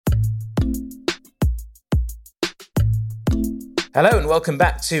Hello and welcome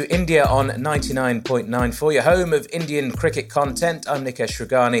back to India on 99.94, your home of Indian cricket content. I'm Nikesh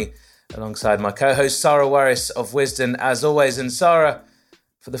Rugani, alongside my co-host Sarah Warris of Wisden, as always. And Sarah,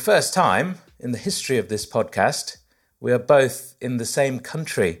 for the first time in the history of this podcast, we are both in the same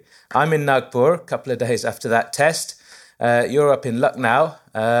country. I'm in Nagpur, a couple of days after that test. You're up in Lucknow,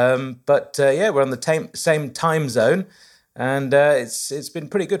 but we're on the same time zone, and it's been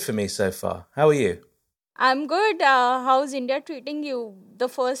pretty good for me so far. How are you? I'm good. How's India treating you? The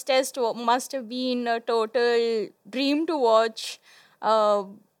first test must have been a total dream to watch. Uh,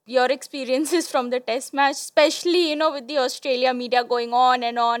 your experiences from the test match, especially, with the Australia media going on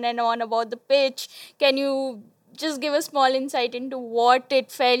and on and on about the pitch. Can you just give a small insight into what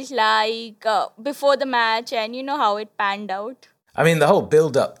it felt like before the match and, how it panned out? I mean, the whole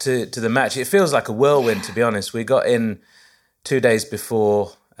build-up to the match, it feels like a whirlwind, to be honest. We got in 2 days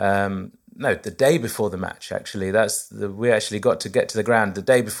before... the day before the match, actually. We actually got to get to the ground the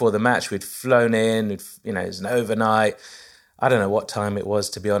day before the match. We'd flown in, it was an overnight. I don't know what time it was,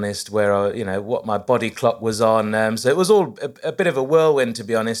 to be honest, what my body clock was on. So it was all a bit of a whirlwind, to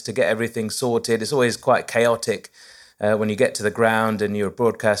be honest, to get everything sorted. It's always quite chaotic when you get to the ground and you're a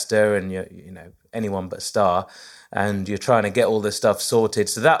broadcaster and you're, anyone but star, and you're trying to get all this stuff sorted.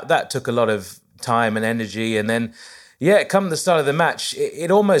 So that took a lot of time and energy. And then, come the start of the match, it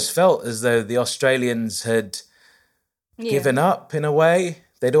almost felt as though the Australians had given up in a way.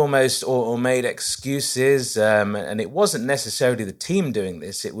 They'd almost or made excuses, and it wasn't necessarily the team doing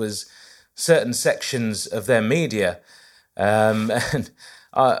this. It was certain sections of their media. And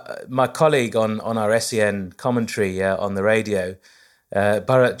my colleague on our SEN commentary on the radio,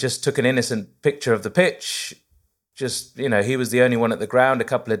 Bharat, just took an innocent picture of the pitch. He was the only one at the ground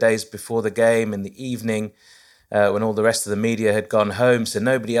a couple of days before the game in the evening, when all the rest of the media had gone home, so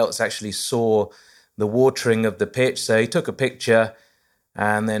nobody else actually saw the watering of the pitch. So he took a picture,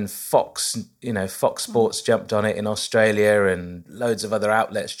 and then Fox Sports jumped on it in Australia, and loads of other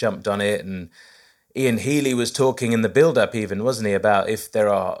outlets jumped on it. And Ian Healy was talking in the build-up even, wasn't he, about if there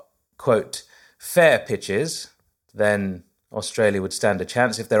are, quote, fair pitches, then Australia would stand a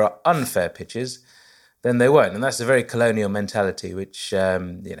chance. If there are unfair pitches, then they won't. And that's a very colonial mentality, which,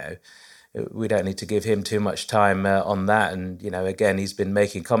 we don't need to give him too much time on that. And, again, he's been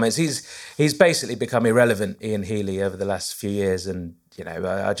making comments. He's basically become irrelevant, Ian Healy, over the last few years. And,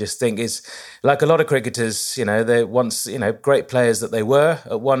 I just think it's like a lot of cricketers, they're once, great players that they were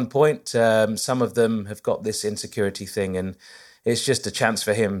at one point. Some of them have got this insecurity thing, and it's just a chance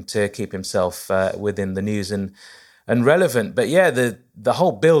for him to keep himself within the news and relevant. But the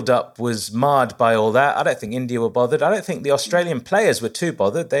whole build-up was marred by all that. I don't think India were bothered. I don't think the Australian players were too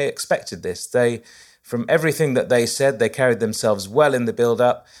bothered. They expected this. From everything that they said, they carried themselves well in the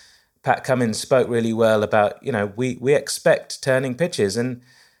build-up. Pat Cummins spoke really well about, we expect turning pitches. And,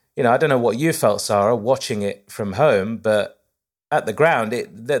 I don't know what you felt, Sarah, watching it from home, but at the ground,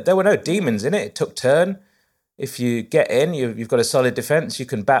 there were no demons in it. It took turn. If you get in, you've got a solid defence, you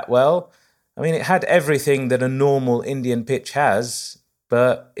can bat well. I mean, it had everything that a normal Indian pitch has,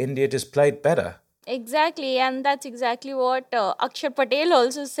 but India just played better. Exactly, and that's exactly what Akshar Patel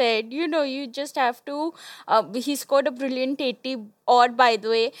also said. You just have to. He scored a brilliant 80 odd, by the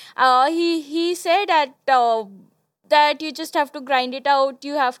way. He said that you just have to grind it out.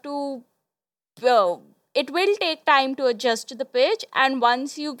 You have to. It will take time to adjust to the pitch, and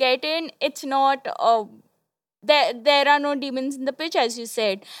once you get in, it's not. There are no demons in the pitch, as you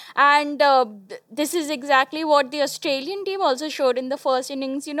said. And this is exactly what the Australian team also showed in the first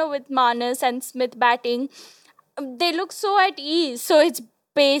innings, with Manas and Smith batting. They look so at ease. So it's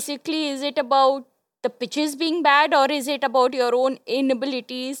basically, is it about the pitches being bad, or is it about your own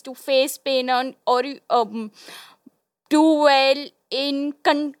inabilities to face pain or do well in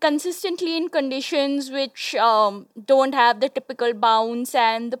consistently in conditions which don't have the typical bounce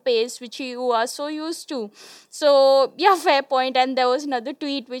and the pace which you are so used to. So fair point. And there was another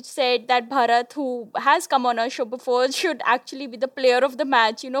tweet which said that Bharat, who has come on our show before, should actually be the player of the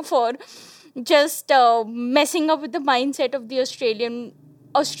match, for just messing up with the mindset of the Australian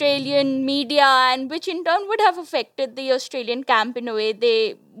media, and which in turn would have affected the Australian camp in a way.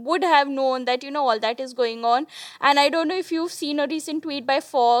 They would have known that, all that is going on. And I don't know if you've seen a recent tweet by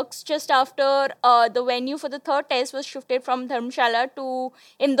Fox just after the venue for the third test was shifted from Dharamshala to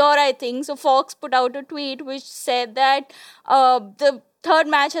Indore, I think. So Fox put out a tweet which said that the third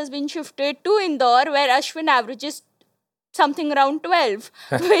match has been shifted to Indore, where Ashwin averages something around 12,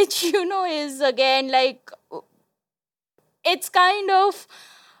 which, is again like... It's kind of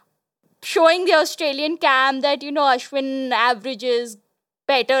showing the Australian camp that, Ashwin averages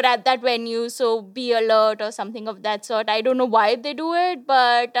better at that venue, so be alert or something of that sort. I don't know why they do it,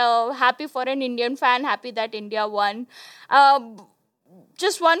 but happy for an Indian fan, happy that India won. Uh,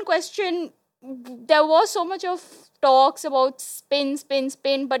 just one question. There was so much of talks about spin, spin,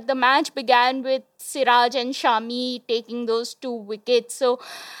 spin, but the match began with Siraj and Shami taking those 2 wickets. So,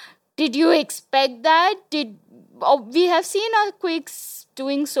 did you expect that? We have seen our quicks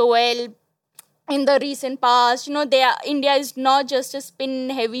doing so well in the recent past? India is not just a spin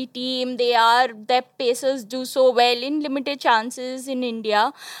heavy team. Their pacers do so well in limited chances in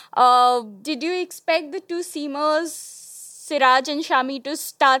India. Did you expect the two seamers, Siraj and Shami, to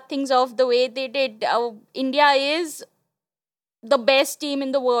start things off the way they did? India is the best team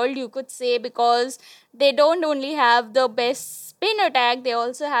in the world, you could say, because they don't only have the best spin attack, they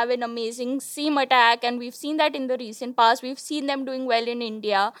also have an amazing seam attack, and we've seen that in the recent past. We've seen them doing well in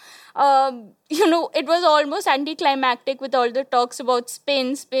India. It was almost anticlimactic with all the talks about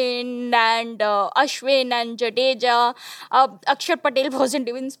spin, and Ashwin and Jadeja. Akshar Patel wasn't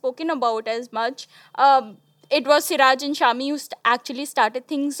even spoken about as much. It was Siraj and Shami who actually started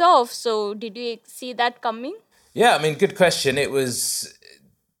things off. So, did you see that coming? Yeah, I mean, good question. It was,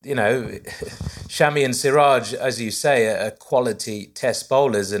 Shami and Siraj, as you say, are quality test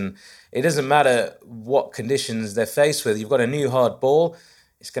bowlers, and it doesn't matter what conditions they're faced with. You've got a new hard ball.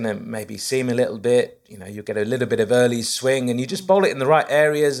 It's going to maybe seam a little bit. You get a little bit of early swing, and you just bowl it in the right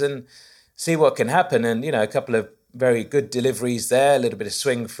areas and see what can happen. And, a couple of very good deliveries there, a little bit of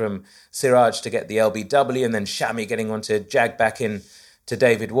swing from Siraj to get the LBW, and then Shami getting onto jag back in to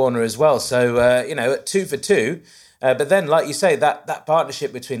David Warner as well. So, at 2 for 2. But then, like you say, that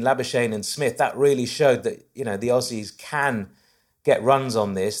partnership between Labuschagne and Smith, that really showed that, the Aussies can get runs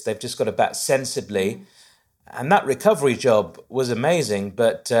on this. They've just got to bat sensibly. And that recovery job was amazing.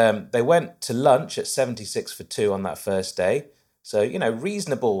 But they went to lunch at 76 for 2 on that first day. So,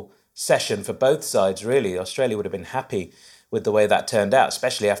 reasonable session for both sides, really. Australia would have been happy with the way that turned out,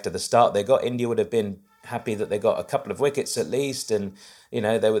 especially after the start they got. India would have been happy that they got a couple of wickets at least, and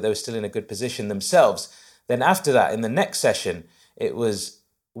they were still in a good position themselves. Then after that, in the next session, it was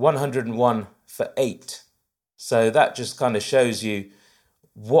 101 for 8. So that just kind of shows you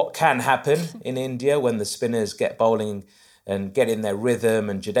what can happen in India when the spinners get bowling and get in their rhythm.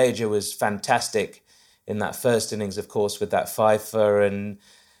 And Jadeja was fantastic in that first innings, of course, with that fifer. And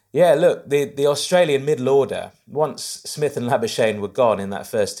yeah, look, the Australian middle order, once Smith and Labuschagne were gone in that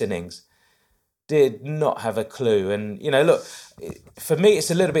first innings, did not have a clue. And, look, for me, it's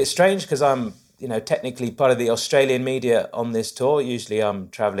a little bit strange because I'm, technically part of the Australian media on this tour. Usually I'm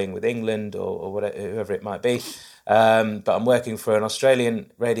travelling with England or whatever, whoever it might be. But I'm working for an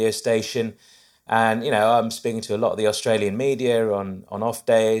Australian radio station. And, I'm speaking to a lot of the Australian media on off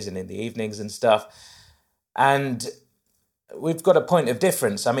days and in the evenings and stuff. And we've got a point of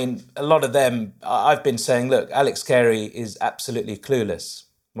difference. I mean, a lot of them, I've been saying, look, Alex Carey is absolutely clueless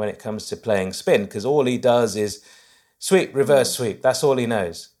when it comes to playing spin, because all he does is sweep, reverse sweep. That's all he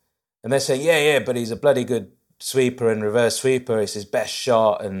knows. And they're saying, yeah, but he's a bloody good sweeper and reverse sweeper. It's his best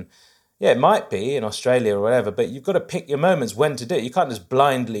shot. And yeah, it might be in Australia or whatever, but you've got to pick your moments when to do it. You can't just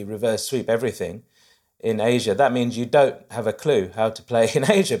blindly reverse sweep everything in Asia. That means you don't have a clue how to play in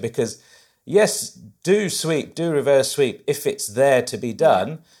Asia, because yes, do sweep, do reverse sweep if it's there to be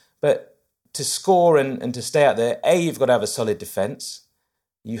done. But to score and to stay out there, you've got to have a solid defence.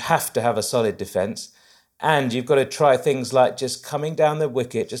 You have to have a solid defence. And you've got to try things like just coming down the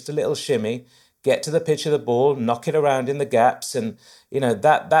wicket, just a little shimmy, get to the pitch of the ball, knock it around in the gaps. And,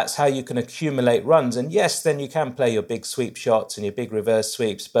 that's how you can accumulate runs. And yes, then you can play your big sweep shots and your big reverse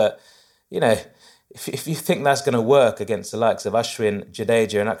sweeps. But, if you think that's going to work against the likes of Ashwin,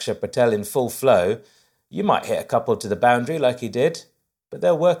 Jadeja and Akshar Patel in full flow, you might hit a couple to the boundary like he did, but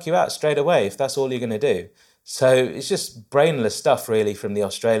they'll work you out straight away if that's all you're going to do. So it's just brainless stuff, really, from the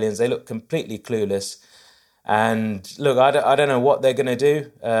Australians. They look completely clueless. And look, I don't know what they're going to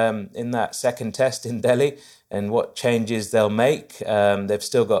do in that second test in Delhi and what changes they'll make. They've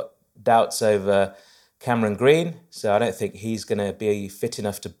still got doubts over Cameron Green, so I don't think he's going to be fit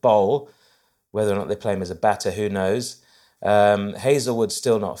enough to bowl. Whether or not they play him as a batter, who knows. Hazelwood's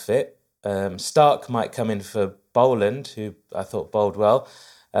still not fit. Stark might come in for Boland, who I thought bowled well.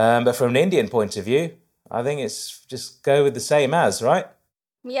 But from an Indian point of view, I think it's just go with the same as, right?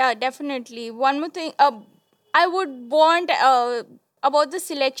 Yeah, definitely. One more thing. I would want, about the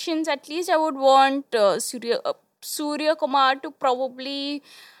selections, at least I would want Surya Kumar to probably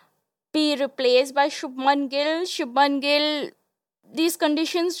be replaced by Shubman Gill. Shubman Gill these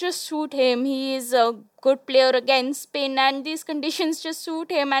conditions just suit him. He is a good player against spin, and these conditions just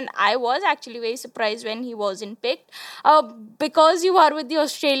suit him. And I was actually very surprised when he wasn't picked. Because you are with the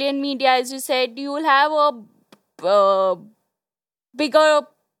Australian media, as you said, you will have a bigger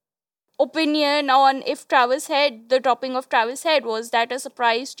opinion on if Travis Head, the dropping of Travis Head, was that a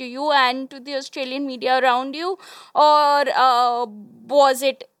surprise to you and to the Australian media around you, or was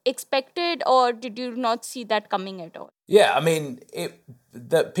it expected, or did you not see that coming at all? Yeah, I mean,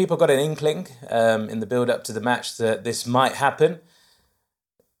 that people got an inkling in the build-up to the match that this might happen.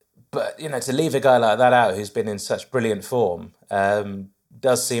 But, to leave a guy like that out who's been in such brilliant form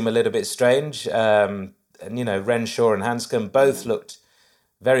does seem a little bit strange. And, Renshaw and Hanscom both looked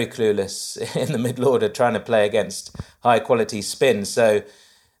very clueless in the middle order trying to play against high-quality spin. So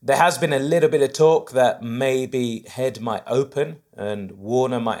there has been a little bit of talk that maybe Head might open and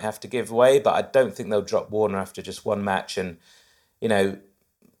Warner might have to give way, but I don't think they'll drop Warner after just one match. And,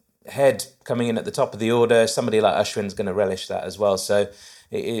 Head coming in at the top of the order, somebody like Ashwin's going to relish that as well. So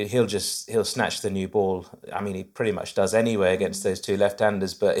he'll snatch the new ball. I mean, he pretty much does anyway against those two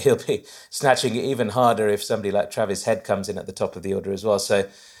left-handers, but he'll be snatching it even harder if somebody like Travis Head comes in at the top of the order as well. So,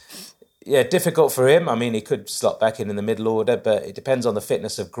 yeah, difficult for him. I mean, he could slot back in the middle order, but it depends on the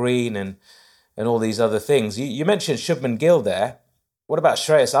fitness of Green and all these other things. You mentioned Shubman Gill there. What about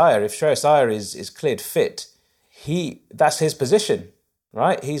Shreyas Iyer? If Shreyas Iyer is cleared fit, that's his position,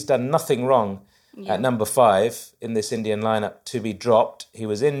 right? He's done nothing wrong at number 5 in this Indian lineup to be dropped. He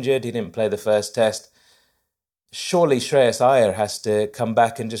was injured. He didn't play the first test. Surely Shreyas Iyer has to come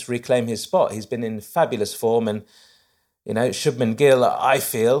back and just reclaim his spot. He's been in fabulous form, and, Shubman Gill, I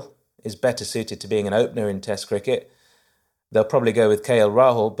feel, is better suited to being an opener in Test cricket. They'll probably go with KL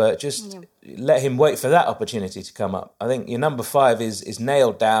Rahul, but just let him wait for that opportunity to come up. I think your number 5 is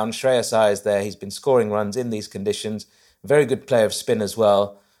nailed down. Shreyas Iyer is there. He's been scoring runs in these conditions. Very good player of spin as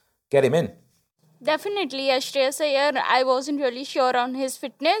well. Get him in. Definitely, Shreyas Iyer, I wasn't really sure on his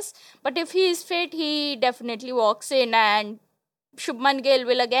fitness, but if he is fit, he definitely walks in, and Shubman Gill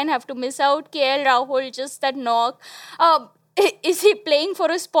will again have to miss out. KL Rahul, just that knock. Is he playing for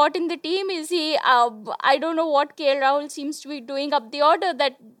a spot in the team? Is he, I don't know what KL Rahul seems to be doing up the order.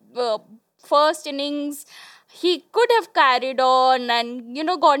 That first innings, he could have carried on and,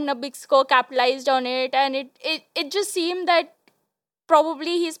 gotten a big score, capitalized on it. And it just seemed that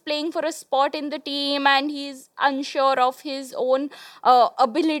probably he's playing for a spot in the team and he's unsure of his own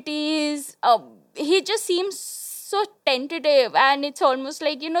abilities. He just seems so tentative, and it's almost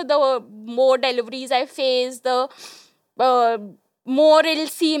like, the more deliveries I face, the more it'll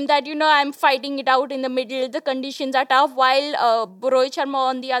seem that, I'm fighting it out in the middle. The conditions are tough. While Rohit Sharma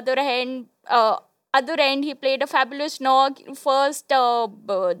on the other end, he played a fabulous knock. First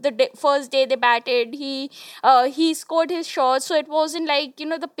first day they batted, he scored his shots. So it wasn't like,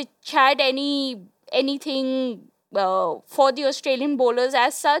 the pitch had anything for the Australian bowlers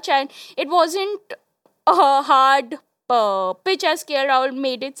as such, and it wasn't a hard pitch as KL Rahul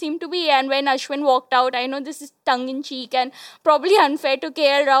made it seem to be. And when Ashwin walked out, I know this is tongue-in-cheek and probably unfair to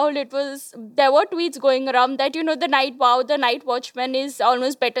KL Rahul, there were tweets going around that, the night watchman is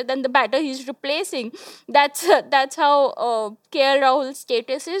almost better than the batter he's replacing. That's how KL Rahul's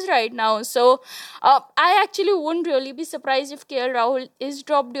status is right now. So I actually wouldn't really be surprised if KL Rahul is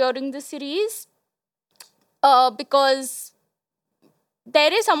dropped during the series, because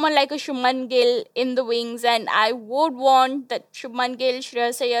there is someone like a Shubman Gill in the wings, and I would want that Shubman Gill,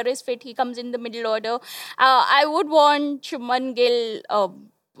 Shreyas Iyer is fit, he comes in the middle order. I would want Shubman Gill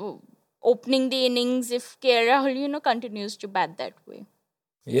opening the innings if KL Rahul, continues to bat that way.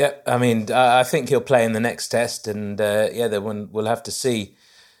 Yeah, I mean, I think he'll play in the next test, and we'll have to see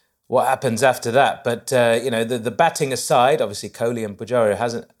what happens after that. But, the batting aside, obviously Kohli and Pujara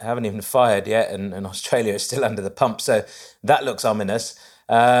haven't even fired yet, and Australia is still under the pump, so that looks ominous.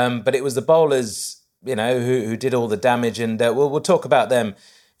 But it was the bowlers, who did all the damage, and we'll talk about them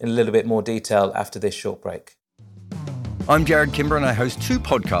in a little bit more detail after this short break. I'm Jared Kimber, and I host 2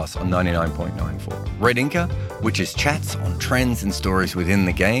 podcasts on 99.94. Red Inca, which is chats on trends and stories within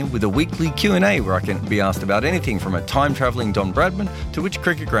the game, with a weekly Q&A where I can be asked about anything from a time-travelling Don Bradman to which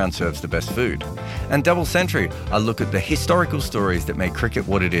cricket ground serves the best food. And Double Century, I look at the historical stories that made cricket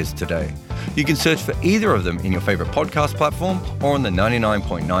what it is today. You can search for either of them in your favourite podcast platform or on the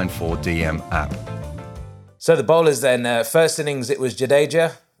 99.94 DM app. So the bowlers then, first innings it was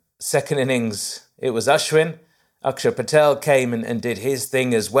Jadeja, second innings it was Ashwin. Akshar Patel came and did his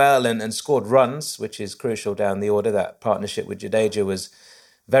thing as well and scored runs, which is crucial down the order. That partnership with Jadeja was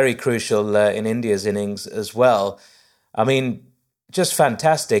very crucial in India's innings as well. I mean, just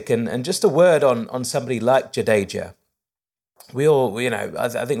fantastic. And just a word on somebody like Jadeja. we all,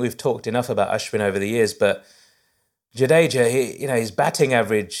 I think we've talked enough about Ashwin over the years, but Jadeja, his batting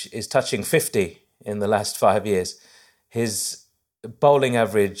average is touching 50 in the last 5 years. His bowling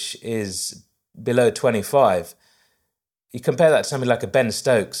average is below 25. You compare that to somebody like a Ben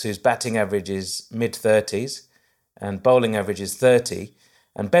Stokes, whose batting average is mid-30s and bowling average is 30.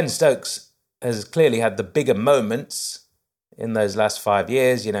 And Ben Stokes has clearly had the bigger moments in those last 5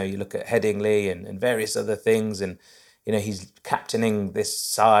 years. You look at Headingley and various other things, and he's captaining this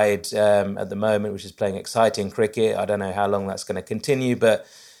side at the moment, which is playing exciting cricket. I don't know how long that's going to continue, but,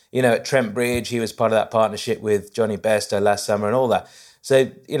 at Trent Bridge, he was part of that partnership with Johnny Bairstow last summer and all that.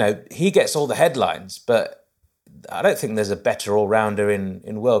 So, he gets all the headlines, but I don't think there's a better all-rounder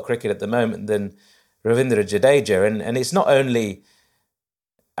in world cricket at the moment than Ravindra Jadeja. And it's not only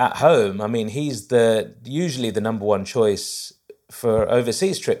at home. I mean, he's usually the number one choice for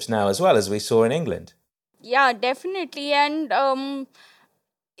overseas trips now as well, as we saw in England. Yeah, definitely. And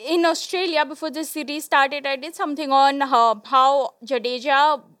in Australia, before the series started, I did something on how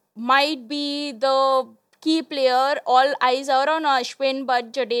Jadeja might be the key player. All eyes are on Ashwin,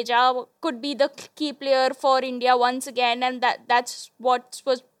 but Jadeja could be the key player for India once again, and that's what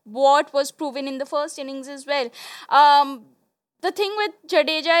was proven in the first innings as well. The thing with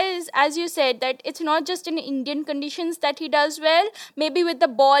Jadeja is, as you said, that it's not just in Indian conditions that he does well. Maybe with the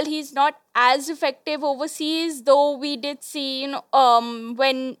ball, he's not as effective overseas, though we did see,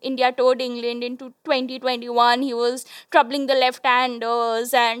 when India toured England into 2021, he was troubling the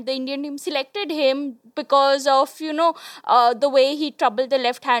left-handers, and the Indian team selected him because of, the way he troubled the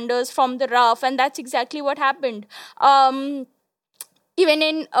left-handers from the rough, and that's exactly what happened. Even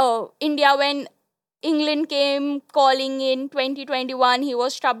in India, when England came calling in 2021, he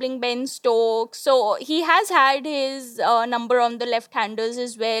was troubling Ben Stokes. So he has had his number on the left-handers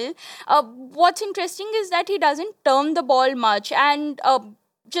as well. What's interesting is that he doesn't turn the ball much and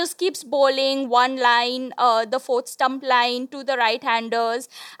just keeps bowling one line, the fourth stump line to the right-handers,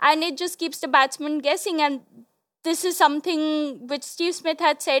 and it just keeps the batsman guessing. And this is something which Steve Smith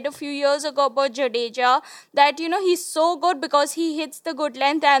had said a few years ago about Jadeja, that, he's so good because he hits the good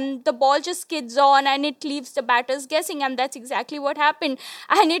length and the ball just skids on and it leaves the batters guessing, and that's exactly what happened.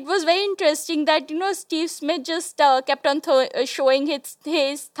 And it was very interesting that, Steve Smith just kept on showing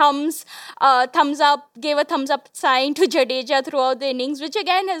his thumbs up, gave a thumbs up sign to Jadeja throughout the innings, which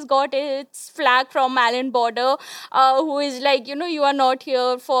again has got its flag from Alan Border, who is like, you are not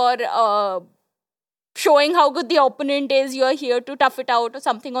here for showing how good the opponent is, you're here to tough it out or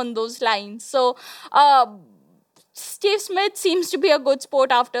something on those lines. So Steve Smith seems to be a good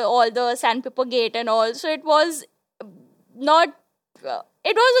sport after all the sandpaper gate and all. So it was not...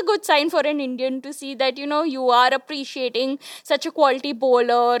 it was a good sign for an Indian to see that, you are appreciating such a quality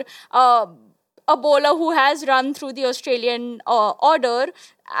bowler, a bowler who has run through the Australian order.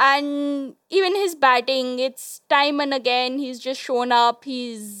 And even his batting, it's time and again, he's just shown up,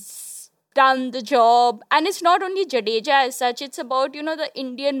 he's done the job. And it's not only Jadeja as such, it's about, the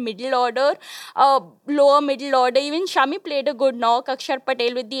Indian middle order, lower middle order. Even Shami played a good knock, Akshar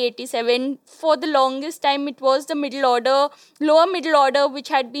Patel with the 87. For the longest time, it was the middle order, lower middle order, which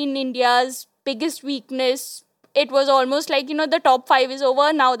had been India's biggest weakness. It was almost like, the top five is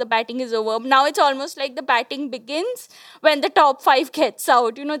over, now the batting is over. Now it's almost like the batting begins when the top five gets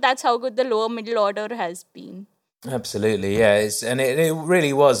out. That's how good the lower middle order has been. Absolutely, yeah. It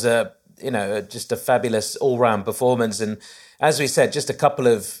really was just a fabulous all-round performance. And as we said, just a couple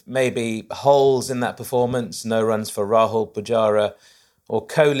of maybe holes in that performance. No runs for Rahul, Pujara or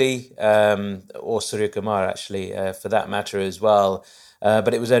Kohli, or Suryakumar, actually, for that matter as well.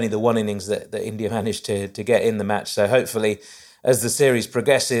 But it was only the one innings that India managed to get in the match. So hopefully, as the series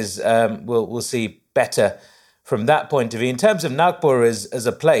progresses, we'll see better from that point of view. In terms of Nagpur as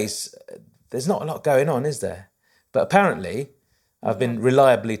a place, there's not a lot going on, is there? But apparently, I've been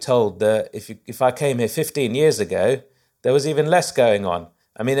reliably told that if I came here 15 years ago, there was even less going on.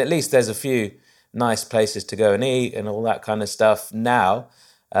 I mean, at least there's a few nice places to go and eat and all that kind of stuff now.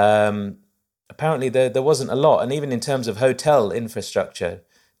 Apparently there wasn't a lot. And even in terms of hotel infrastructure,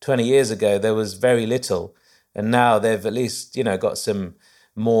 20 years ago, there was very little. And now they've at least, got some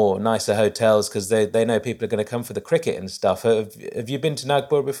more nicer hotels because they know people are going to come for the cricket and stuff. Have you been to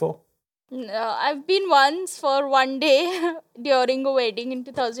Nagpur before? No, I've been once for one day during a wedding in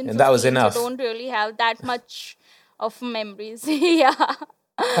 2015. And that was enough. So I don't really have that much of memories. Yeah.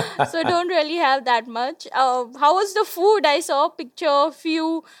 So don't really have that much. How was the food? I saw a picture of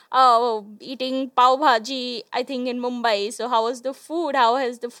you eating pav bhaji, I think in Mumbai. So how was the food? How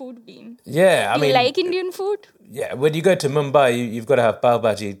has the food been? Yeah, I Do you mean, like Indian food? yeah, when you go to Mumbai, you've got to have pav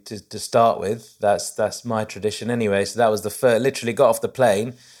bhaji to start with. That's my tradition anyway. So that was the first. Literally got off the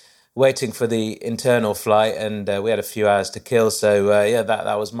plane, waiting for the internal flight, and we had a few hours to kill. So yeah,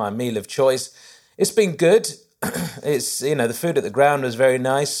 that was my meal of choice. It's been good. It's the food at the ground was very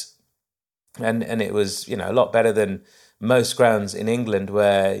nice, and it was a lot better than most grounds in England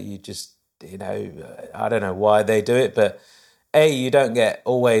where you just I don't know why they do it, but you don't get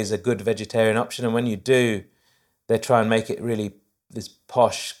always a good vegetarian option, and when you do, they try and make it really this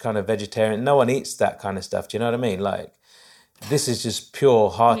posh kind of vegetarian. No one eats that kind of stuff. Do you know what I mean? Like, this is just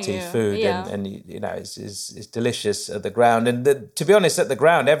pure hearty food, Yeah. and it's delicious at the ground. And to be honest, at the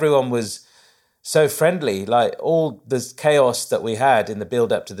ground, everyone was so friendly. Like, all this chaos that we had in the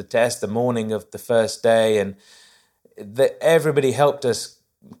build up to the test, the morning of the first day, and everybody helped us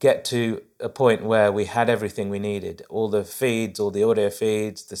get to a point where we had everything we needed. All the feeds, all the audio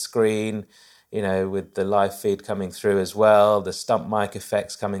feeds, the screen, with the live feed coming through as well, the stump mic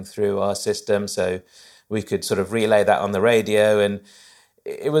effects coming through our system. So we could sort of relay that on the radio. And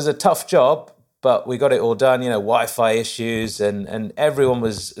it was a tough job, but we got it all done, Wi-Fi issues, and everyone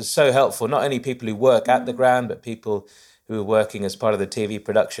was so helpful. Not only people who work at the ground, but people who were working as part of the TV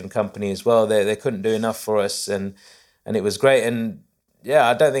production company as well. They couldn't do enough for us, and it was great. And yeah,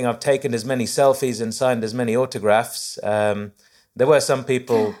 I don't think I've taken as many selfies and signed as many autographs. There were some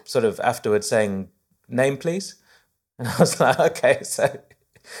people sort of afterwards saying, "Name, please." And I was like, okay, so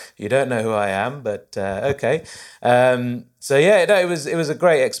you don't know who I am, but okay. So yeah, no, it was a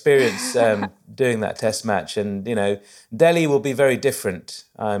great experience doing that test match, and Delhi will be very different.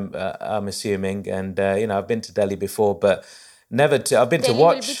 I'm assuming, and I've been to Delhi before, but never to. I've been Delhi to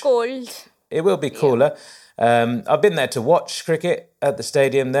watch. will be cold. It will be cooler. I've been there to watch cricket at the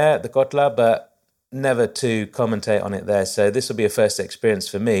stadium there at the Kotla, but never to commentate on it there. So this will be a first experience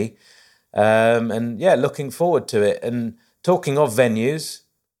for me. And yeah, looking forward to it. And talking of venues,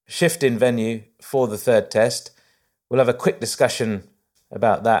 shift in venue for the third test. We'll have a quick discussion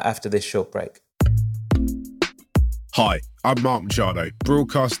about that after this short break. Hi, I'm Mark Machado,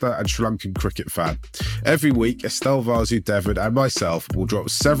 broadcaster and Sri Lankan cricket fan. Every week, Estelle Vasu Devon and myself will drop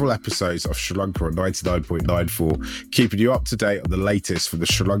several episodes of Sri Lanka on 99.94, keeping you up to date on the latest from the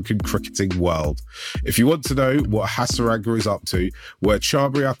Sri Lankan cricketing world. If you want to know what Hasaranga is up to, where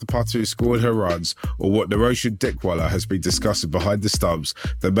Chabri Athapattu scored her runs, or what Naroshan Dickwalla has been discussing behind the stumps,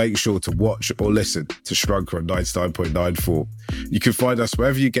 then make sure to watch or listen to Sri Lanka on 99.94. You can find us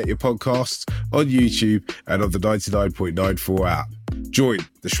wherever you get your podcasts, on YouTube and on the 99.94 app. Join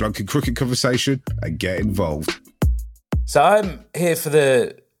the Sri Lankan cricket conversation and get involved. So I'm here for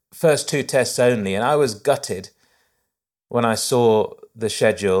the first two tests only, and I was gutted when I saw the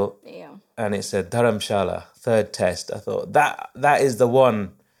schedule and it said Dharamshala, third test. I thought that is the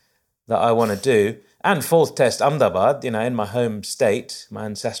one that I want to do. And fourth test, Ahmedabad, in my home state, my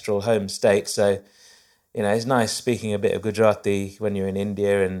ancestral home state. So, it's nice speaking a bit of Gujarati when you're in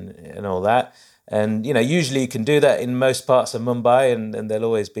India and all that. And, usually you can do that in most parts of Mumbai, and there'll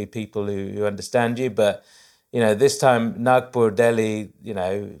always be people who understand you. But, this time, Nagpur, Delhi,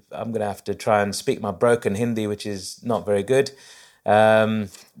 I'm going to have to try and speak my broken Hindi, which is not very good.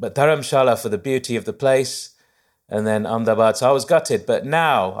 But Dharamshala for the beauty of the place, and then Ahmedabad. So I was gutted. But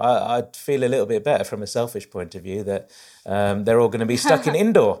now I feel a little bit better from a selfish point of view that they're all going to be stuck in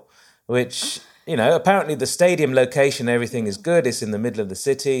Indore, which... apparently the stadium location, everything is good. It's in the middle of the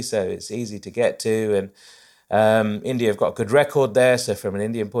city, so it's easy to get to. And India have got a good record there, so from an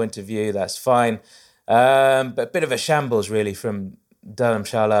Indian point of view, that's fine. But a bit of a shambles, really, from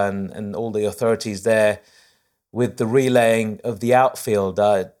Dharamshala and all the authorities there with the relaying of the outfield,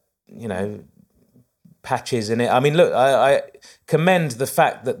 patches in it. I mean, look, I commend the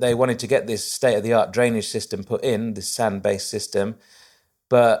fact that they wanted to get this state-of-the-art drainage system put in, this sand-based system,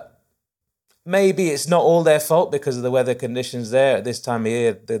 but maybe it's not all their fault because of the weather conditions there at this time of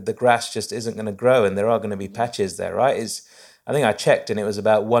year. The grass just isn't going to grow, and there are going to be patches there, right? I think I checked, and it was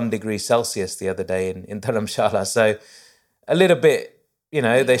about 1 degree Celsius the other day in Dharamshala. So a little bit,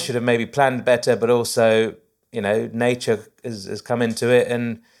 they should have maybe planned better, but also, nature has come into it,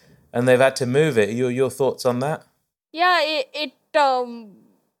 and they've had to move it. Your thoughts on that? Yeah, it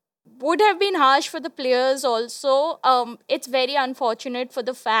would have been harsh for the players also. It's very unfortunate for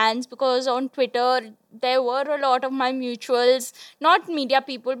the fans because on Twitter, there were a lot of my mutuals, not media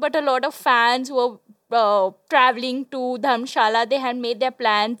people, but a lot of fans who were traveling to Dharmshala. They had made their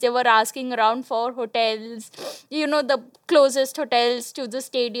plans. They were asking around for hotels, the closest hotels to the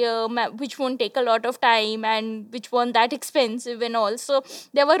stadium, which won't take a lot of time and which weren't that expensive. And also,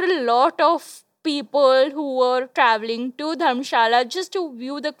 there were a lot of people who were traveling to Dharmshala just to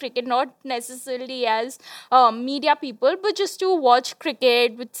view the cricket, not necessarily as media people, but just to watch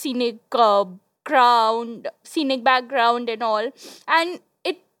cricket with scenic background and all. And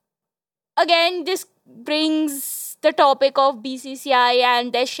it again, this brings the topic of BCCI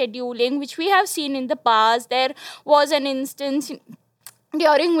and their scheduling, which we have seen in the past. There was an instance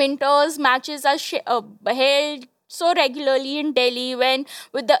during winters, matches are held so regularly in Delhi, when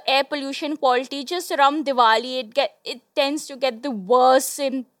with the air pollution quality just around Diwali, it tends to get the worst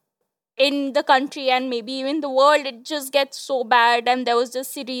in the country and maybe even the world. It just gets so bad. And there was this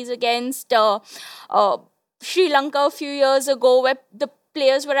series against Sri Lanka a few years ago where the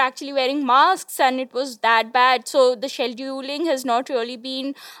players were actually wearing masks and it was that bad. So the scheduling has not really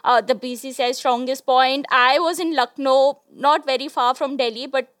been the BCCI's strongest point. I was in Lucknow, not very far from Delhi,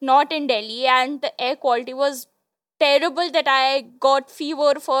 but not in Delhi, and the air quality was terrible that I got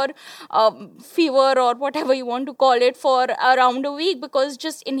fever or whatever you want to call it for around a week, because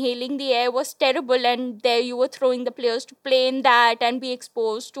just inhaling the air was terrible. And there you were throwing the players to play in that and be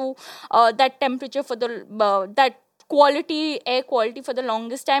exposed to that temperature for that air quality for the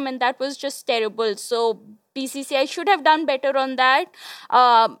longest time, and that was just terrible. So BCCI should have done better on that.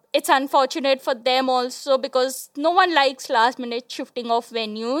 It's unfortunate for them also, because no one likes last minute shifting of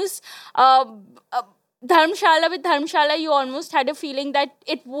venues. Dharmshala, you almost had a feeling that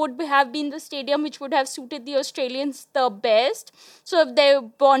it would have been the stadium which would have suited the Australians the best. So if they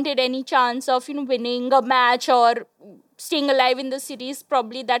wanted any chance of winning a match or staying alive in the series,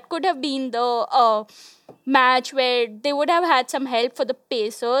 probably that could have been the match where they would have had some help for the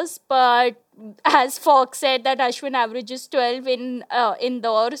Pacers. But as Fox said, that Ashwin averages 12 in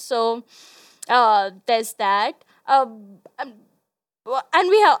Indore, so there's that. And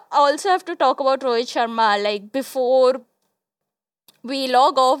we also have to talk about Rohit Sharma. Like, before we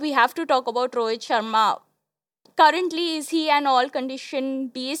log off, we have to talk about Rohit Sharma. Currently, is he an all-condition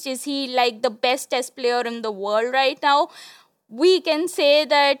beast? Is he like the best test player in the world right now? We can say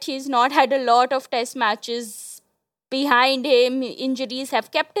that he's not had a lot of test matches behind him. Injuries have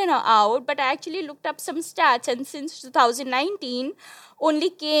kept him out. But I actually looked up some stats, and since 2019,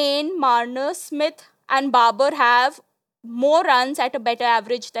 only Kane, Marner, Smith and Babar have more runs at a better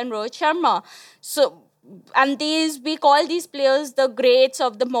average than Rohit Sharma. So, and we call these players the greats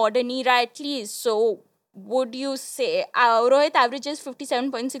of the modern era at least. So, would you say Rohit averages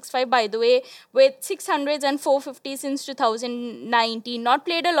 57.65, by the way, with 600s and 450 since 2019. Not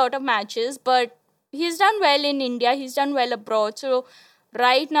played a lot of matches, but he's done well in India. He's done well abroad. So,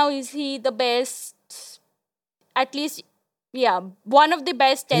 right now, is he the best? At least, yeah, one of the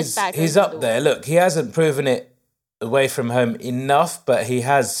best test batters. He's up there. Look, he hasn't proven it away from home enough, but he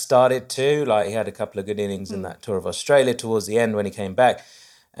has started to. Like, he had a couple of good innings in that tour of Australia towards the end when he came back,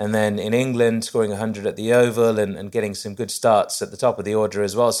 and then in England scoring 100 at the Oval and getting some good starts at the top of the order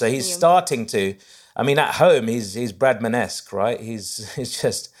as well. So he's starting to. I mean, at home he's Bradman-esque, right? He's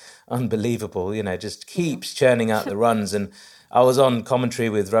just unbelievable. Just keeps churning out the runs. And I was on commentary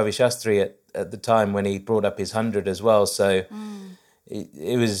with Ravi Shastri at the time when he brought up his 100 as well. So.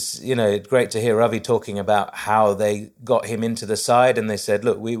 It was, great to hear Ravi talking about how they got him into the side, and they said,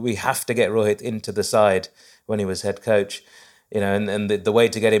 look, we have to get Rohit into the side when he was head coach, and the way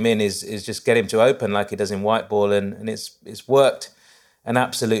to get him in is just get him to open like he does in white ball, and it's worked an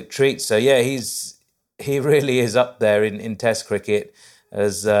absolute treat. So yeah, he really is up there in Test cricket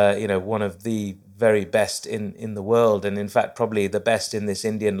as one of the very best in the world, and in fact probably the best in this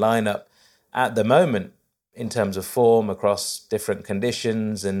Indian lineup at the moment, in terms of form across different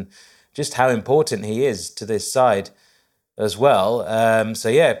conditions and just how important he is to this side as well. So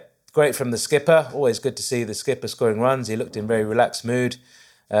yeah, great from the skipper. Always good to see the skipper scoring runs. He looked in very relaxed mood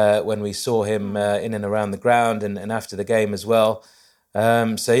when we saw him in and around the ground and after the game as well.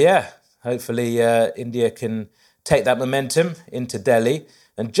 So yeah, hopefully India can take that momentum into Delhi.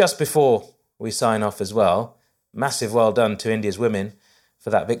 And just before we sign off as well, massive well done to India's women for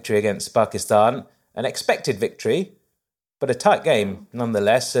that victory against Pakistan. An expected victory, but a tight game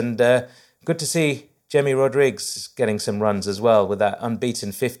nonetheless. And good to see Jemmy Rodriguez getting some runs as well with that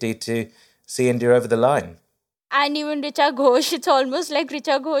unbeaten 50 to see India over the line. And even Richa Ghosh, it's almost like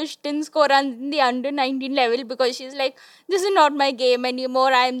Richa Ghosh didn't score on the under-19 level because she's like, this is not my game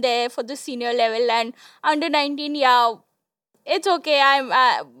anymore. I'm there for the senior level. And under-19, yeah, it's okay.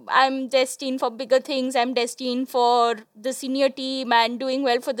 I'm destined for bigger things. I'm destined for the senior team and doing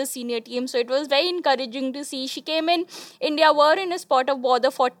well for the senior team. So it was very encouraging to see. She came in. India were in a spot of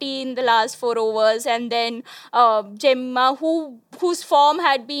bother 40 in the last 4 overs, and then Gemma, whose form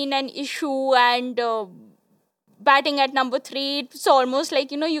had been an issue, and batting at number 3, it's almost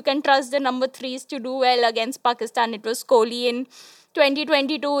like, you can trust the number 3s to do well against Pakistan. It was Kohli in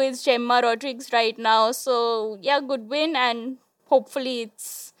 2022, is Gemma Rodriguez right now. So, yeah, good win, and hopefully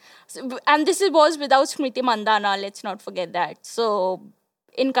and this was without Smriti Mandhana, let's not forget that. So,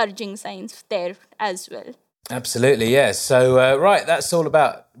 encouraging signs there as well. Absolutely, yes. So, right, that's all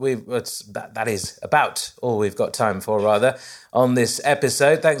about, that is about all we've got time for, rather, on this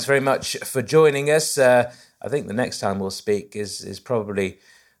episode. Thanks very much for joining us. I think the next time we'll speak is probably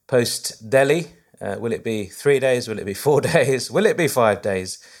post-Delhi. Will it be 3 days? Will it be 4 days? Will it be 5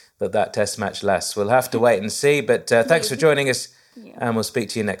 days that test match lasts? We'll have to wait and see. But thanks for joining us, and we'll speak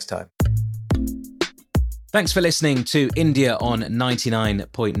to you next time. Thanks for listening to India on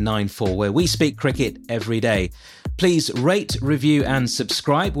 99.94, where we speak cricket every day. Please rate, review and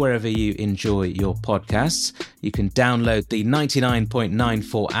subscribe wherever you enjoy your podcasts. You can download the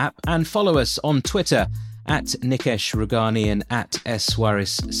 99.94 app and follow us on Twitter at Nikesh Rughani and at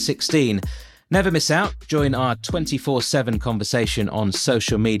SWaris16. Never miss out. Join our 24/7 conversation on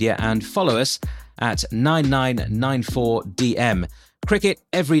social media and follow us at 9994DM. Cricket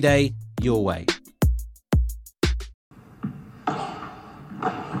every day, your way.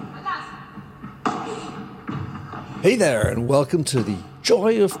 Hey there, and welcome to the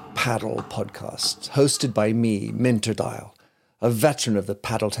Joy of Paddle podcast, hosted by me, Minter Dial, a veteran of the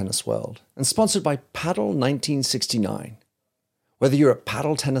paddle tennis world, and sponsored by Paddle 1969. Whether you're a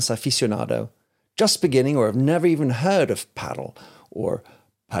paddle tennis aficionado, just beginning, or have never even heard of paddle, or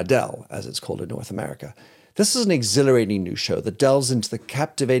padel, as it's called in North America, this is an exhilarating new show that delves into the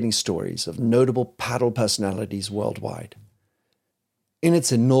captivating stories of notable paddle personalities worldwide. In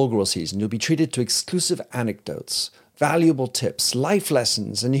its inaugural season, you'll be treated to exclusive anecdotes, valuable tips, life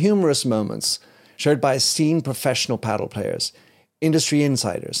lessons, and humorous moments shared by esteemed professional paddle players, industry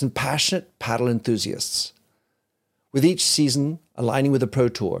insiders, and passionate paddle enthusiasts. With each season aligning with the Pro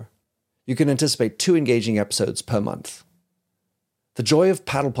Tour, you can anticipate 2 engaging episodes per month. The Joy of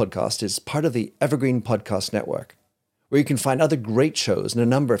Paddle podcast is part of the Evergreen Podcast Network, where you can find other great shows in a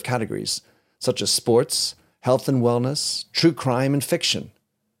number of categories, such as sports, health and wellness, true crime, and fiction.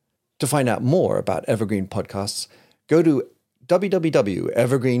 To find out more about Evergreen Podcasts, go to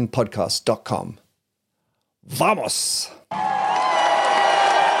www.evergreenpodcast.com. Vamos!